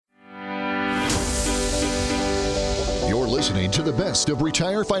listening to the Best of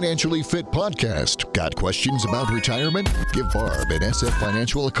Retire Financially Fit podcast. Got questions about retirement? Give Barb and SF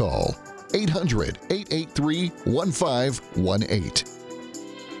Financial a call.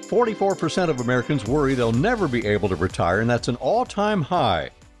 800-883-1518. 44% of Americans worry they'll never be able to retire, and that's an all-time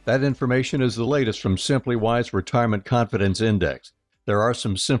high. That information is the latest from SimplyWise Retirement Confidence Index. There are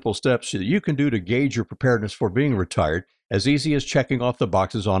some simple steps that you can do to gauge your preparedness for being retired, as easy as checking off the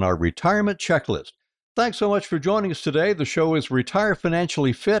boxes on our retirement checklist. Thanks so much for joining us today. The show is Retire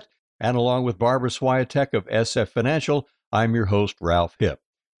Financially Fit, and along with Barbara Swiatek of SF Financial, I'm your host, Ralph Hipp.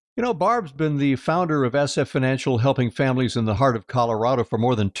 You know, Barb's been the founder of SF Financial, helping families in the heart of Colorado for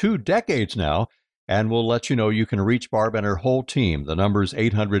more than 2 decades now, and we'll let you know you can reach Barb and her whole team. The number is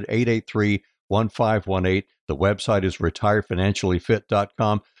 800-883-1518. The website is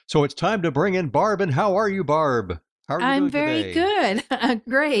retirefinanciallyfit.com. So it's time to bring in Barb, and how are you, Barb? How are you I'm doing very today? good.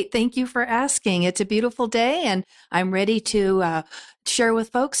 Great. Thank you for asking. It's a beautiful day, and I'm ready to share with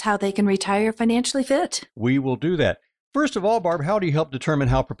folks how they can retire financially fit. We will do that. First of all, Barb, how do you help determine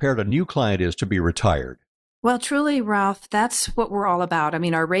how prepared a new client is to be retired? Well, truly, Ralph, that's what we're all about. I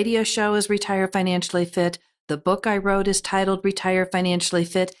mean, our radio show is Retire Financially Fit. The book I wrote is titled Retire Financially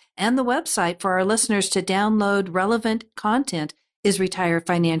Fit, and the website for our listeners to download relevant content is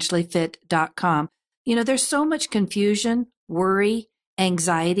retirefinanciallyfit.com. You know, there's so much confusion, worry,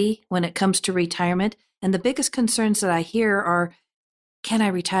 anxiety when it comes to retirement, and the biggest concerns that I hear are, can I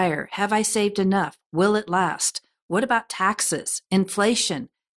retire? Have I saved enough? Will it last? What about taxes, inflation,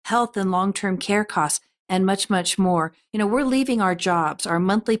 health and long-term care costs, and much, much more? You know, we're leaving our jobs, our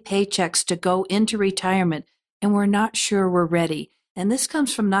monthly paychecks to go into retirement, and we're not sure we're ready. And this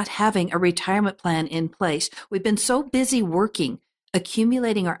comes from not having a retirement plan in place. We've been so busy working,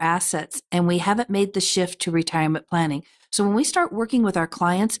 accumulating our assets, and we haven't made the shift to retirement planning. So when we start working with our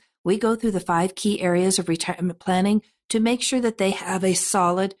clients, we go through the 5 key areas of retirement planning to make sure that they have a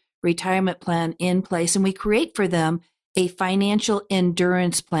solid retirement plan in place, and we create for them a financial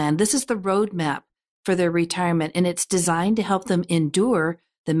endurance plan. This is the roadmap for their retirement, and it's designed to help them endure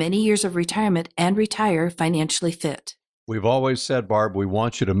the many years of retirement and retire financially fit. We've always said, Barb, we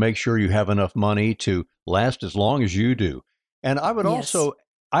want you to make sure you have enough money to last as long as you do. And I would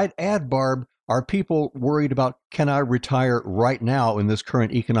I'd add, Barb, are people worried about, can I retire right now in this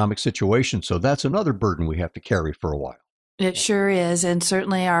current economic situation? So that's another burden we have to carry for a while. It sure is. And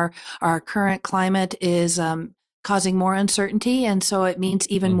certainly our current climate is causing more uncertainty. And so it means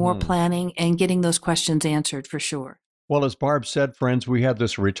even more planning and getting those questions answered for sure. Well, as Barb said, friends, we have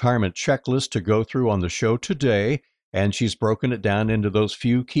this retirement checklist to go through on the show today. And she's broken it down into those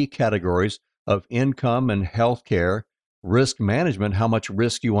few key categories of income and health care, risk management, how much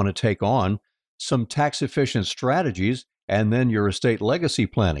risk you want to take on, some tax-efficient strategies, and then your estate legacy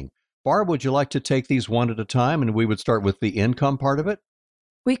planning. Barb, would you like to take these one at a time, and we would start with the income part of it?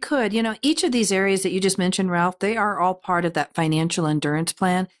 We could. You know, each of these areas that you just mentioned, Ralph, they are all part of that financial endurance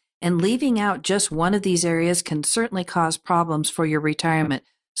plan, and leaving out just one of these areas can certainly cause problems for your retirement.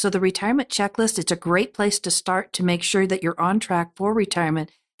 So the retirement checklist, it's a great place to start to make sure that you're on track for retirement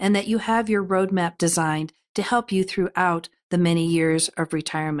and that you have your roadmap designed to help you throughout the many years of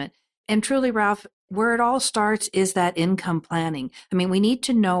retirement. And truly, Ralph, where it all starts is that income planning. I mean, we need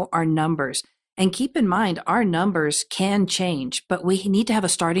to know our numbers. And keep in mind, our numbers can change, but we need to have a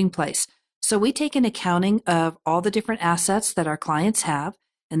starting place. So we take an accounting of all the different assets that our clients have,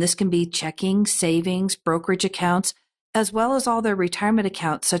 and this can be checking, savings, brokerage accounts, as well as all their retirement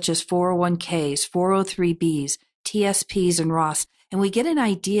accounts such as 401ks, 403bs, TSPs, and Roths. And we get an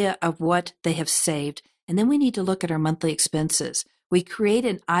idea of what they have saved. And then we need to look at our monthly expenses. We create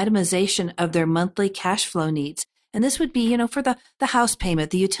an itemization of their monthly cash flow needs. And this would be, you know, for the house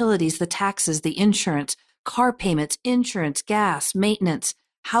payment, the utilities, the taxes, the insurance, car payments, insurance, gas, maintenance,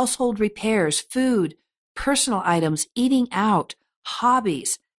 household repairs, food, personal items, eating out,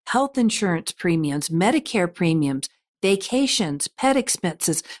 hobbies, health insurance premiums, Medicare premiums, vacations, pet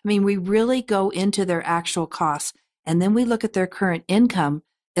expenses. I mean, we really go into their actual costs. And then we look at their current income,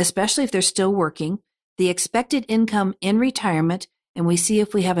 especially if they're still working, the expected income in retirement, and we see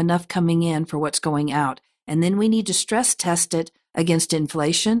if we have enough coming in for what's going out. And then we need to stress test it against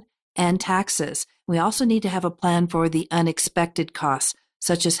inflation and taxes. We also need to have a plan for the unexpected costs,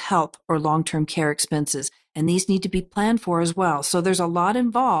 such as health or long-term care expenses. And these need to be planned for as well. So there's a lot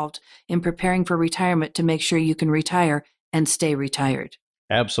involved in preparing for retirement to make sure you can retire and stay retired.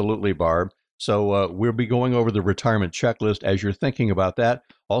 Absolutely, Barb. So we'll be going over the retirement checklist as you're thinking about that.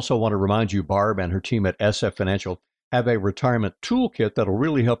 Also want to remind you, Barb and her team at SF Financial have a retirement toolkit that'll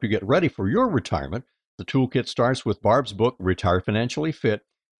really help you get ready for your retirement. The toolkit starts with Barb's book, Retire Financially Fit,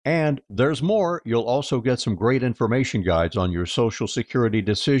 And there's more. You'll also get some great information guides on your Social Security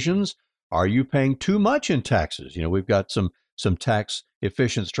decisions. Are you paying too much in taxes? We've got some tax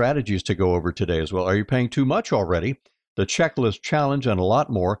efficient strategies to go over today as well. Are you paying too much already? The checklist challenge and a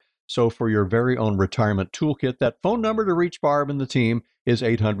lot more. So for your very own retirement toolkit, that phone number to reach Barb and the team is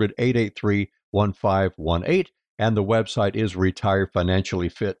 800-883-1518. And the website is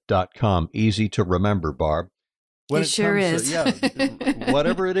retirefinanciallyfit.com. Easy to remember, Barb. It sure is.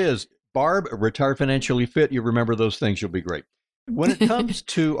 Whatever it is, Barb, Retire Financially Fit, you remember those things, you'll be great. When it comes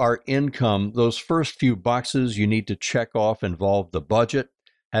to our income, those first few boxes you need to check off involve the budget,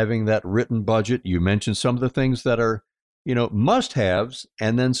 having that written budget. You mentioned some of the things that are, must-haves,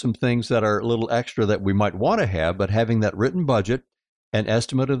 and then some things that are a little extra that we might want to have, but having that written budget, an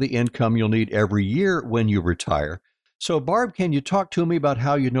estimate of the income you'll need every year when you retire. So, Barb, can you talk to me about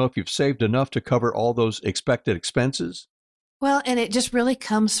how you know if you've saved enough to cover all those expected expenses? Well, and it just really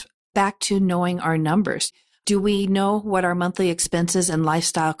comes back to knowing our numbers. Do we know what our monthly expenses and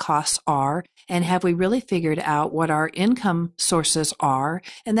lifestyle costs are? And have we really figured out what our income sources are?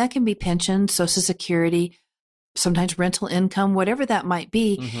 And that can be pension, Social Security, sometimes rental income, whatever that might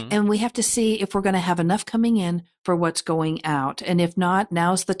be. Mm-hmm. And we have to see if we're going to have enough coming in for what's going out. And if not,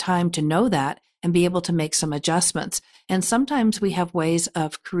 now's the time to know that and be able to make some adjustments. And sometimes we have ways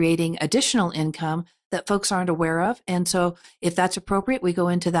of creating additional income that folks aren't aware of. And so if that's appropriate, we go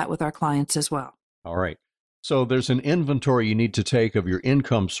into that with our clients as well. All right. So there's an inventory you need to take of your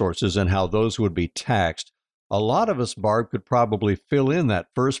income sources and how those would be taxed. A lot of us, Barb, could probably fill in that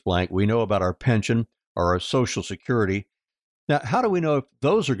first blank. We know about our pension or our Social Security. Now, how do we know if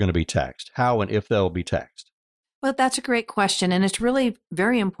those are going to be taxed? How and if they'll be taxed? Well, that's a great question. And it's really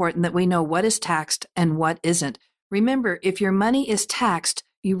very important that we know what is taxed and what isn't. Remember, if your money is taxed,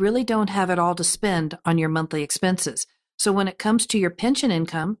 you really don't have it all to spend on your monthly expenses. So when it comes to your pension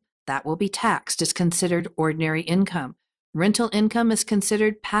income, that will be taxed. It's considered ordinary income. Rental income is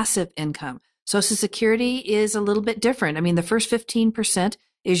considered passive income. Social Security is a little bit different. I mean, the first 15%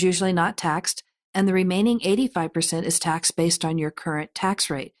 is usually not taxed, and the remaining 85% is taxed based on your current tax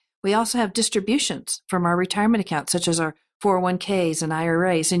rate. We also have distributions from our retirement accounts, such as our 401ks and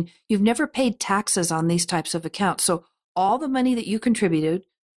IRAs, and you've never paid taxes on these types of accounts. So all the money that you contributed,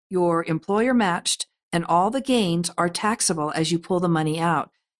 your employer matched, and all the gains are taxable as you pull the money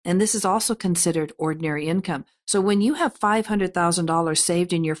out. And this is also considered ordinary income. So when you have $500,000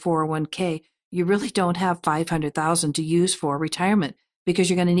 saved in your 401k, you really don't have $500,000 to use for retirement because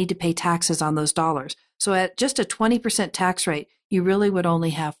you're going to need to pay taxes on those dollars. So at just a 20% tax rate, you really would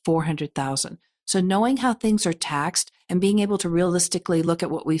only have $400,000. So knowing how things are taxed and being able to realistically look at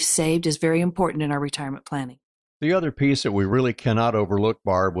what we've saved is very important in our retirement planning. The other piece that we really cannot overlook,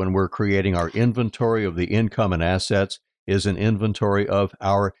 Barb, when we're creating our inventory of the income and assets is an inventory of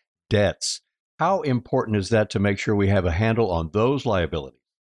our debts. How important is that to make sure we have a handle on those liabilities?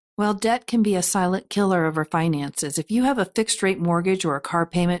 Well, debt can be a silent killer of our finances. If you have a fixed rate mortgage or a car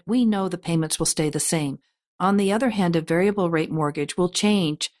payment, we know the payments will stay the same. On the other hand, a variable rate mortgage will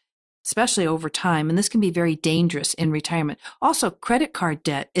change, especially over time, and this can be very dangerous in retirement. Also, credit card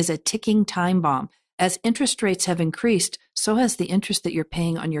debt is a ticking time bomb. As interest rates have increased, so has the interest that you're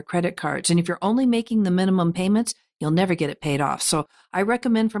paying on your credit cards. And if you're only making the minimum payments, you'll never get it paid off. So I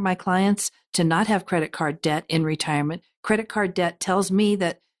recommend for my clients to not have credit card debt in retirement. Credit card debt tells me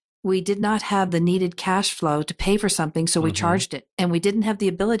that we did not have the needed cash flow to pay for something, so we charged it, and we didn't have the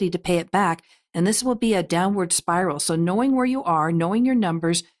ability to pay it back. And this will be a downward spiral. So knowing where you are, knowing your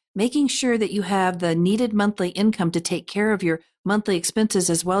numbers, making sure that you have the needed monthly income to take care of your monthly expenses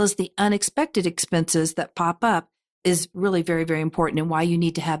as well as the unexpected expenses that pop up is really very, very important, and why you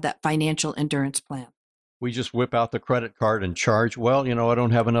need to have that financial endurance plan. We just whip out the credit card and charge. Well, I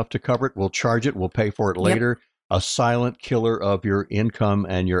don't have enough to cover it. We'll charge it. We'll pay for it later. Yep. A silent killer of your income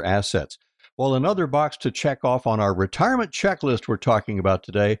and your assets. Well, another box to check off on our retirement checklist we're talking about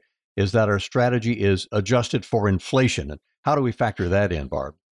today is that our strategy is adjusted for inflation. And how do we factor that in,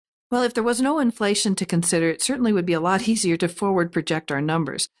 Barb? Well, if there was no inflation to consider, it certainly would be a lot easier to forward project our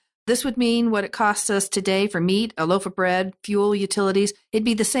numbers. This would mean what it costs us today for meat, a loaf of bread, fuel, utilities. It'd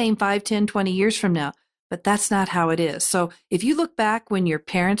be the same 5, 10, 20 years from now. But that's not how it is. So if you look back when your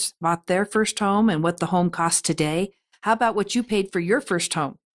parents bought their first home and what the home costs today, how about what you paid for your first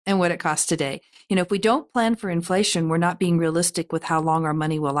home and what it costs today? If we don't plan for inflation, we're not being realistic with how long our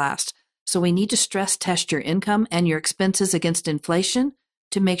money will last. So we need to stress test your income and your expenses against inflation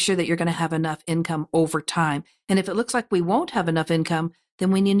to make sure that you're going to have enough income over time. And if it looks like we won't have enough income,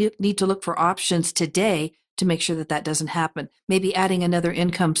 then we need to look for options today to make sure that that doesn't happen. Maybe adding another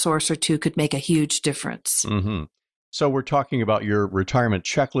income source or two could make a huge difference. Mm-hmm. So we're talking about your retirement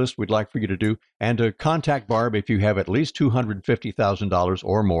checklist we'd like for you to do, and to contact Barb if you have at least $250,000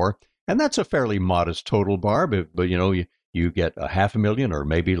 or more. And that's a fairly modest total, Barb. But you get $500,000, or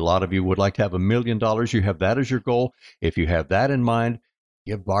maybe a lot of you would like to have $1 million. You have that as your goal. If you have that in mind,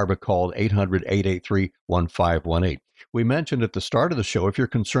 give Barb a call, 800-883-1518. We mentioned at the start of the show, if you're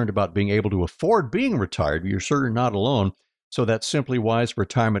concerned about being able to afford being retired, you're certainly not alone. So that SimplyWise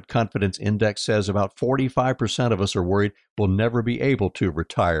Retirement Confidence Index says about 45% of us are worried we'll never be able to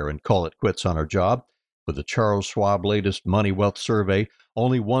retire and call it quits on our job. With the Charles Schwab latest Money Wealth Survey,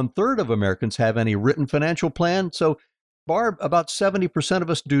 only 1/3 of Americans have any written financial plan. So, Barb, about 70% of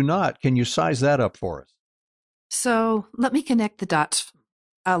us do not. Can you size that up for us? So let me connect the dots.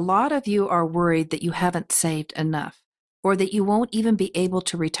 A lot of you are worried that you haven't saved enough, or that you won't even be able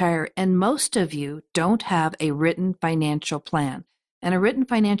to retire. And most of you don't have a written financial plan. And a written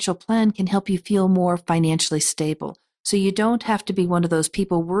financial plan can help you feel more financially stable. So you don't have to be one of those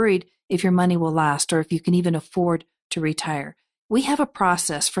people worried if your money will last or if you can even afford to retire. We have a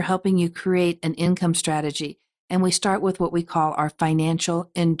process for helping you create an income strategy. And we start with what we call our financial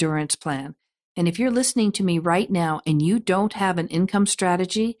endurance plan. And if you're listening to me right now and you don't have an income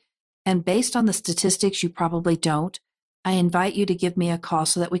strategy, and based on the statistics, you probably don't, I invite you to give me a call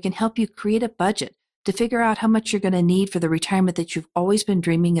so that we can help you create a budget to figure out how much you're going to need for the retirement that you've always been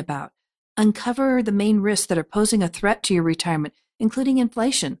dreaming about. Uncover the main risks that are posing a threat to your retirement, including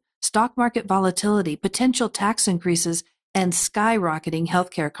inflation, stock market volatility, potential tax increases, and skyrocketing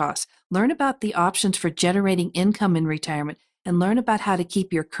healthcare costs. Learn about the options for generating income in retirement, and learn about how to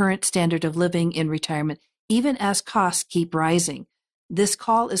keep your current standard of living in retirement, even as costs keep rising. This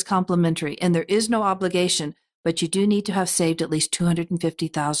call is complimentary, and there is no obligation, but you do need to have saved at least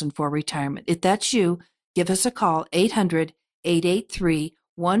 $250,000 for retirement. If that's you, give us a call,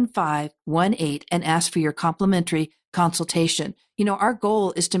 800-883-1518, and ask for your complimentary consultation. Our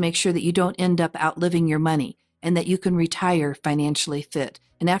goal is to make sure that you don't end up outliving your money and that you can retire financially fit.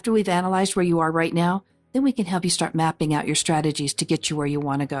 And after we've analyzed where you are right now, then we can help you start mapping out your strategies to get you where you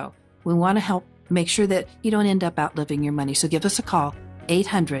want to go. We want to help make sure that you don't end up outliving your money. So give us a call,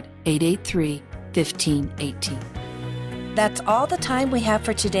 800-883-1518. That's all the time we have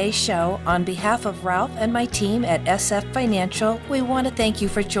for today's show. On behalf of Ralph and my team at SF Financial, we want to thank you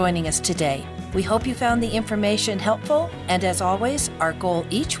for joining us today. We hope you found the information helpful, and as always, our goal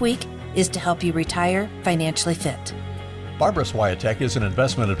each week is to help you retire financially fit. Barbara Swiatek is an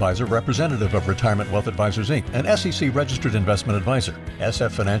investment advisor representative of Retirement Wealth Advisors, Inc., an SEC-registered investment advisor.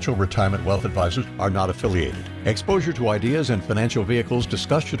 SF Financial Retirement Wealth Advisors are not affiliated. Exposure to ideas and financial vehicles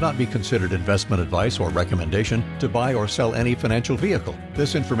discussed should not be considered investment advice or recommendation to buy or sell any financial vehicle.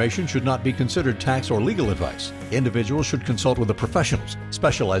 This information should not be considered tax or legal advice. Individuals should consult with the professionals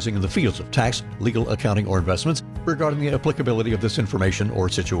specializing in the fields of tax, legal, accounting, or investments regarding the applicability of this information or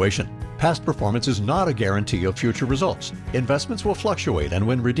situation. Past performance is not a guarantee of future results. Investments will fluctuate and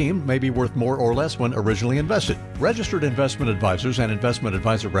when redeemed may be worth more or less when originally invested. Registered investment advisors and investment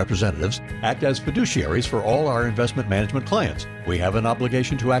advisor representatives act as fiduciaries for all our investment management clients. We have an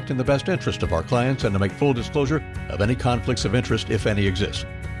obligation to act in the best interest of our clients and to make full disclosure of any conflicts of interest, if any exist.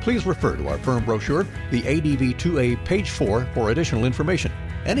 Please refer to our firm brochure, the ADV 2A, page 4, for additional information.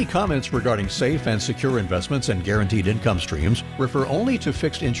 Any comments regarding safe and secure investments and guaranteed income streams refer only to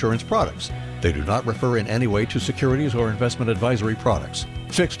fixed insurance products. They do not refer in any way to securities or investment advisory products.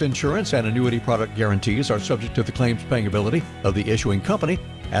 Fixed insurance and annuity product guarantees are subject to the claims paying ability of the issuing company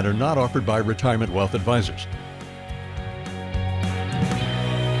and are not offered by Retirement Wealth Advisors.